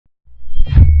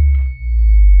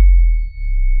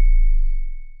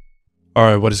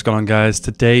Alright, what is going on, guys?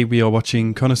 Today we are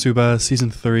watching KonoSuba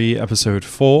Season 3, Episode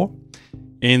 4.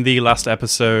 In the last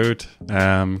episode,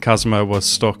 Kazuma was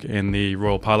stuck in the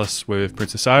royal palace with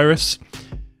Princess Iris.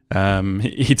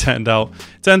 He turns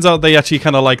out they actually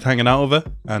kind of liked hanging out with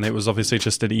her, and it was obviously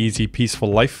just an easy, peaceful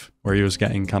life where he was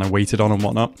getting kind of waited on and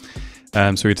whatnot.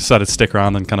 So he decided to stick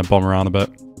around and kind of bum around a bit.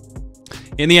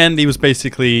 In the end, he was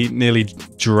basically nearly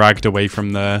dragged away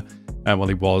from there. Well,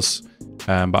 he was.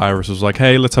 But Iris was like,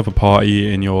 hey, let's have a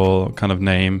party in your kind of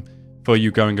name for you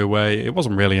going away. It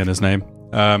wasn't really in his name.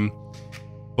 Yeah,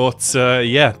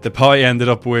 the party ended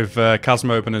up with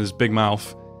Kazuma opening his big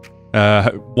mouth.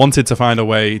 Wanted to find a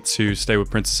way to stay with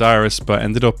Princess Iris, but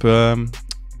ended up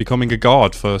becoming a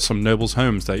guard for some nobles'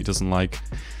 homes that he doesn't like.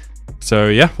 So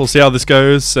yeah, we'll see how this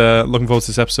goes. Looking forward to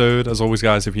this episode. As always,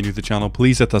 guys, if you're new to the channel,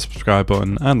 please hit that subscribe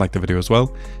button and like the video as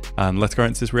well. And let's go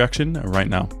into this reaction right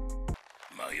now.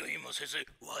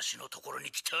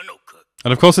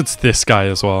 And of course it's this guy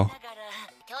as well.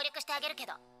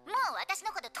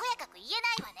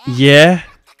 Yeah,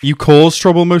 you cause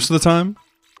trouble most of the time.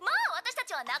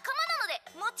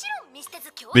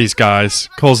 These guys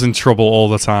causing trouble all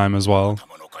the time as well.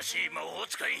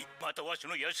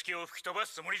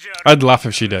 I'd laugh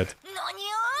if she did.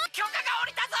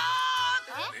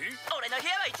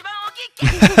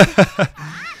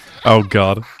 Oh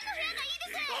god.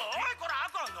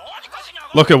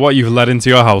 Look at what you've let into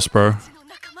your house, bro.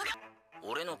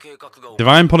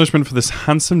 Divine punishment for this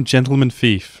handsome gentleman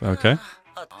thief. Okay.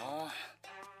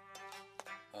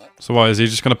 So what, is he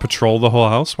just going to patrol the whole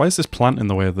house? Why is this plant in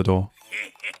the way of the door?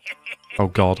 Oh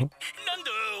god.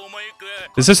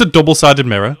 Is this a double-sided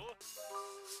mirror?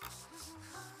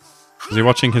 Is he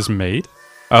watching his maid?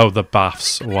 Oh, the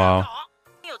baths. Wow.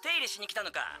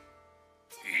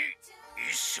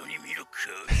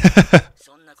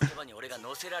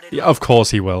 Yeah, of course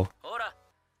he will.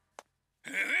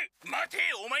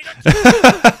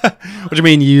 What do you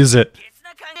mean, use it?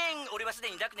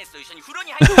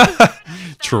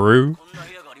 True.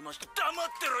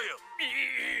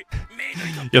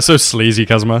 You're so sleazy,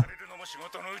 Kazuma.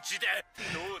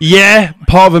 Yeah,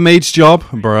 part of a maid's job,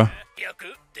 bruh.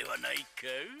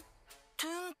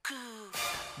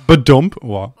 But dump?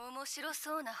 What?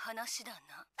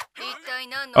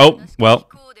 Oh, well.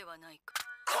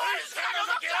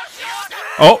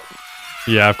 Oh!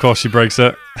 Yeah, of course she breaks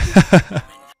it.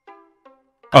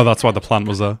 Oh, that's why the plant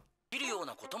was there.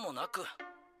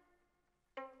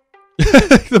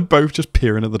 They're both just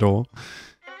peering at the door.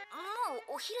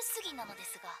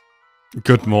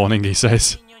 Good morning, he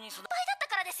says.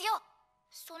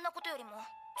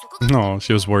 No,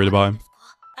 she was worried about him.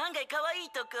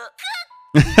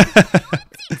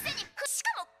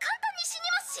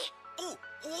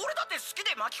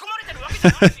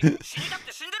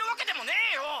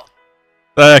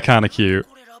 They're kind of cute.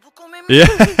 Yeah.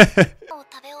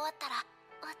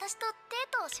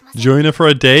 Join her for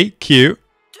a date? Cute.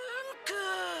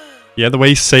 Yeah, the way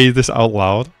he says this out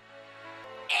loud.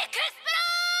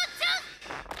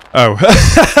 Oh.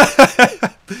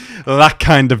 That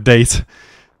kind of date.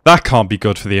 That can't be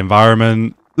good for the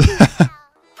environment.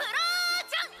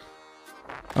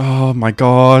 Oh my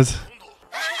god.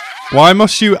 Why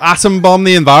must you atom bomb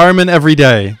the environment every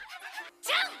day?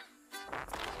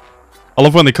 I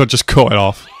love when they could just cut it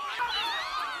off.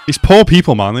 These poor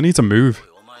people, man, they need to move.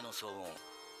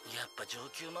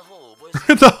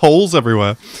 The holes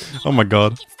everywhere. Oh my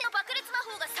god.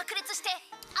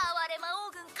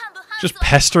 Just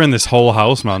pestering this whole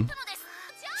house, man.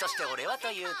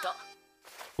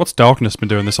 What's Darkness been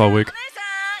doing this whole week?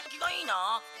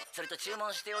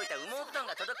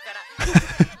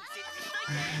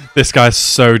 This guy's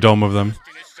so dumb with them.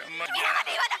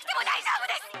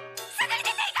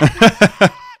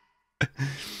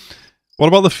 What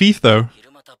about the thief, though?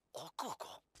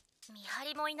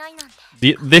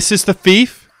 This is the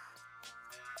thief?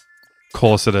 Of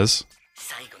course it is.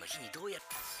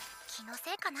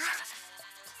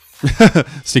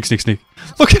 Sneak, sneak, sneak.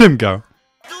 Look at him go.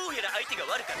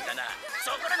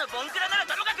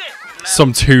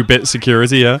 Some 2-bit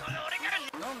security, yeah.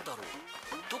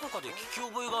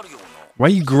 Why are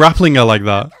you grappling her like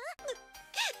that?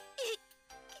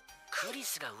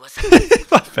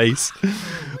 That face.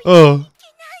 Oh.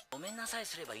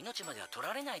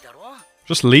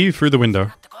 Just leave through the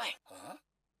window.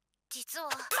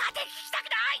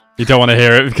 You don't want to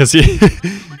hear it because you...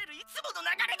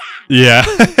 Yeah.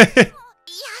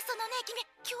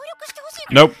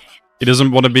 Nope. He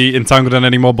doesn't want to be entangled in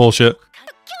any more bullshit.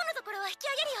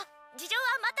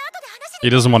 He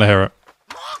doesn't want to hear it.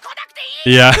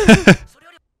 Yeah.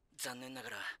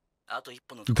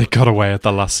 They got away at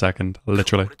the last second,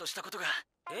 literally.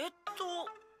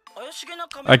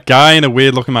 A guy in a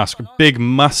weird looking mask. A big,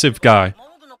 massive guy.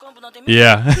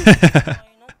 Yeah.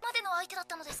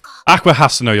 Aqua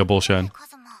has to know you're bullshitting.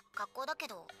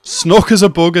 Snuck as a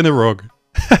bug in a rug.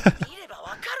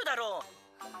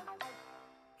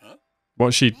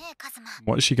 What's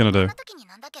she gonna do?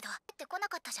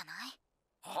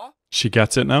 She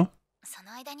gets it now?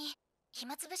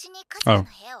 Oh.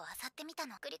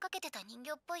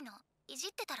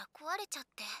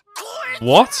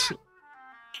 What?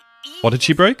 What did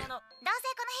she break?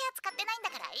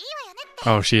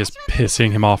 Oh, she is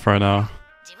pissing him off right now.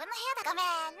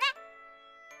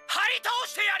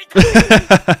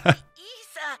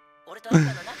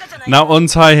 Now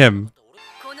untie him.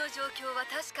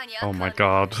 Oh my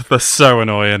god, they're so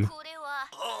annoying.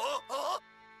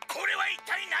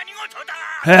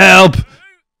 Help!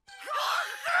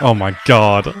 Oh my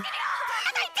god.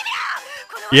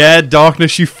 Yeah,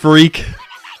 darkness, you freak.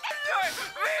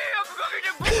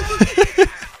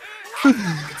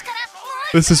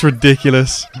 This is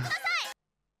ridiculous.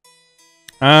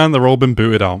 And they're all been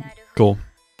booted out. Cool.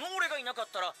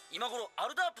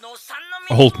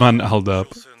 Old man held up.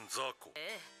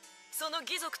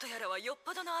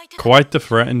 Quite the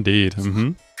threat indeed.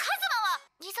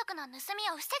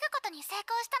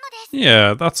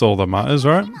 Yeah, that's all that matters,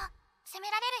 right?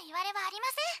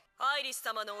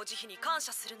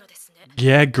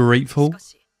 Yeah, grateful.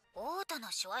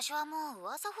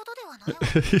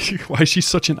 Why is she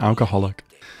such an alcoholic?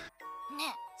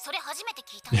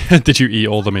 Did you eat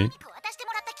all the meat?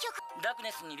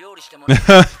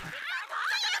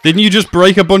 Didn't you just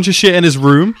break a bunch of shit in his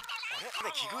room?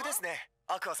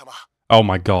 Oh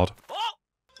my god.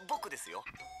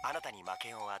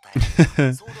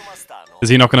 Is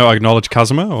he not going to acknowledge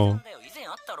Kazuma, or?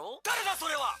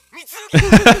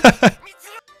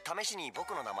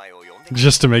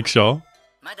 Just to make sure.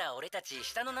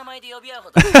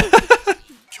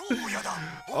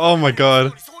 Oh my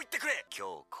god.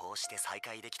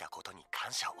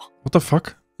 What the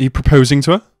fuck? Are you proposing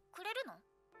to her?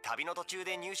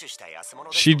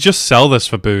 She'd just sell this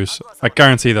for booze. I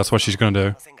guarantee that's what she's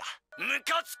gonna do.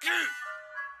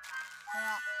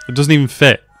 It doesn't even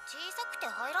fit.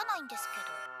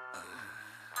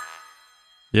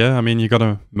 Yeah, I mean, you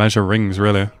gotta measure rings,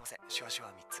 really.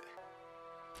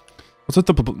 What's with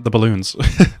the balloons?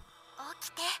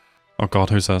 Oh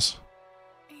god, who's this?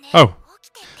 Oh.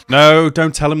 No,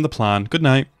 don't tell him the plan. Good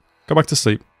night. Go back to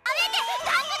sleep.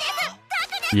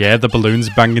 Yeah, the balloons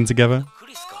banging together.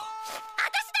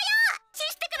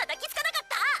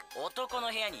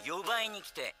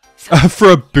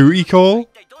 For a booty call?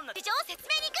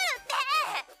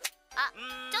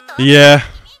 Yeah.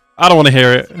 I don't want to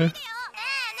hear it.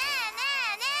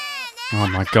 Oh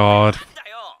my god.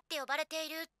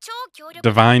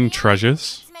 Divine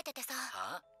treasures?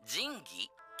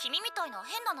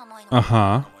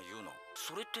 Uh-huh.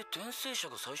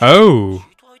 Oh.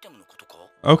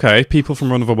 Okay, people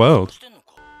from Run of the World.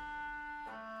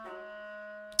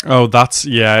 Oh, that's...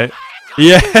 yeah.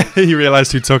 Yeah, he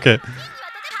realized who took it.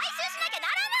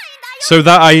 So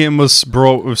that item was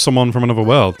brought with someone from another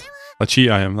world. A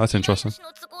cheat item, that's interesting.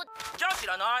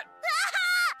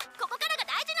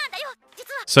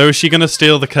 So is she gonna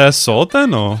steal the cursed sword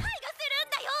then, or?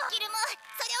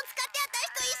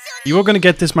 You are gonna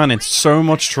get this man in so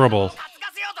much trouble.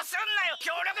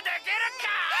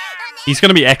 He's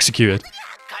gonna be executed.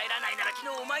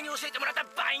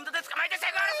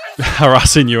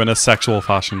 Harassing you in a sexual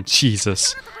fashion.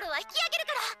 Jesus.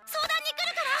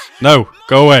 No,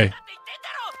 go away.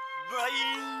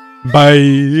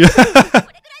 Bye.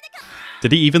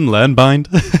 Did he even learn bind?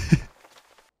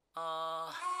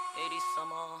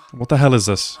 What the hell is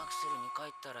this?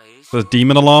 The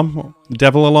demon alarm?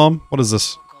 Devil alarm? What is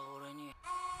this?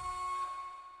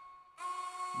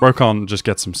 Bro can't just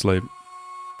get some sleep.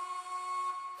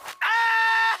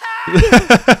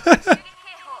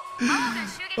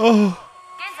 Oh.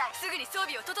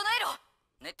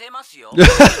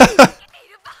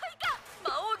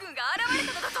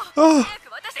 Oh.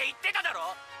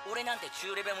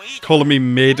 Calling me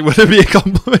mid, would it be a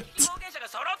compliment?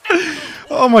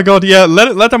 Oh my god, yeah,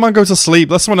 let that man go to sleep.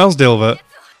 Let someone else deal with it.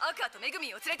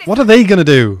 What are they gonna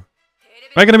do?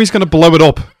 Meganemi's gonna blow it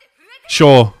up.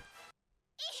 Sure.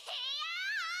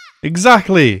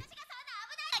 Exactly.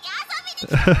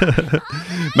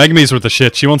 Megami's with the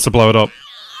shit. She wants to blow it up.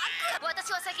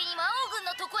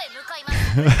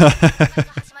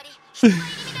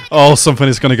 Oh, something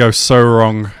is gonna go so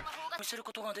wrong.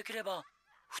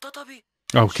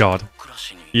 Oh god.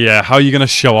 Yeah, how are you gonna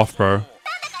show off, bro?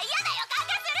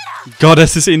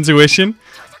 Goddess's intuition?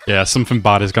 Yeah, something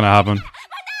bad is gonna happen.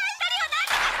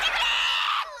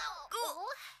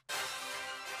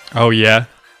 Oh yeah,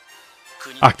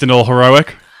 acting all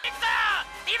heroic.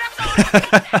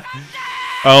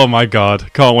 Oh my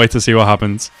god, can't wait to see what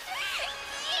happens.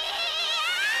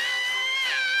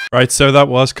 Right, so that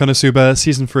was KonoSuba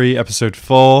Season 3, Episode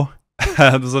 4.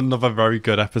 There's another very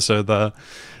good episode there.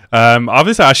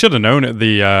 Obviously, I should have known it,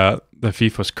 the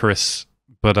thief was Chris.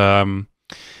 But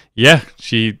yeah,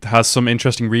 she has some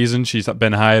interesting reason. She's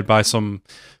been hired by some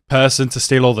person to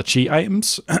steal all the cheat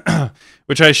items,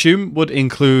 which I assume would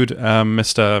include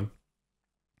Mr.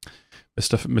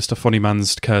 Funny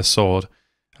Man's cursed sword.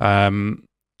 Well,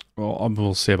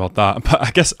 we'll see about that. But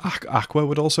I guess Aqua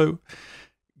would also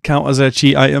count as a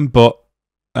cheat item. But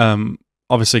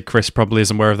obviously, Chris probably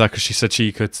isn't aware of that because she said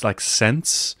she could like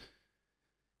sense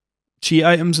cheat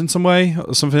items in some way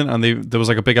or something. And there was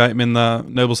like a big item in the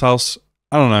noble's house.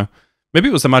 I don't know. Maybe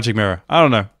it was the magic mirror. I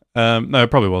don't know. No, it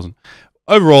probably wasn't.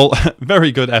 Overall,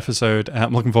 very good episode.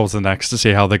 I'm looking forward to the next to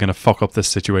see how they're going to fuck up this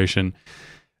situation.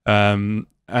 And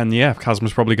yeah,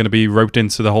 Kazuma's probably going to be roped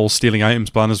into the whole stealing items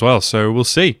plan as well. So we'll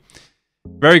see.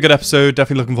 Very good episode.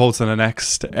 Definitely looking forward to the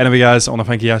next. Anyway, guys, I want to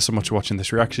thank you guys so much for watching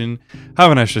this reaction.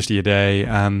 Have a nice rest of your day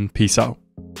and peace out.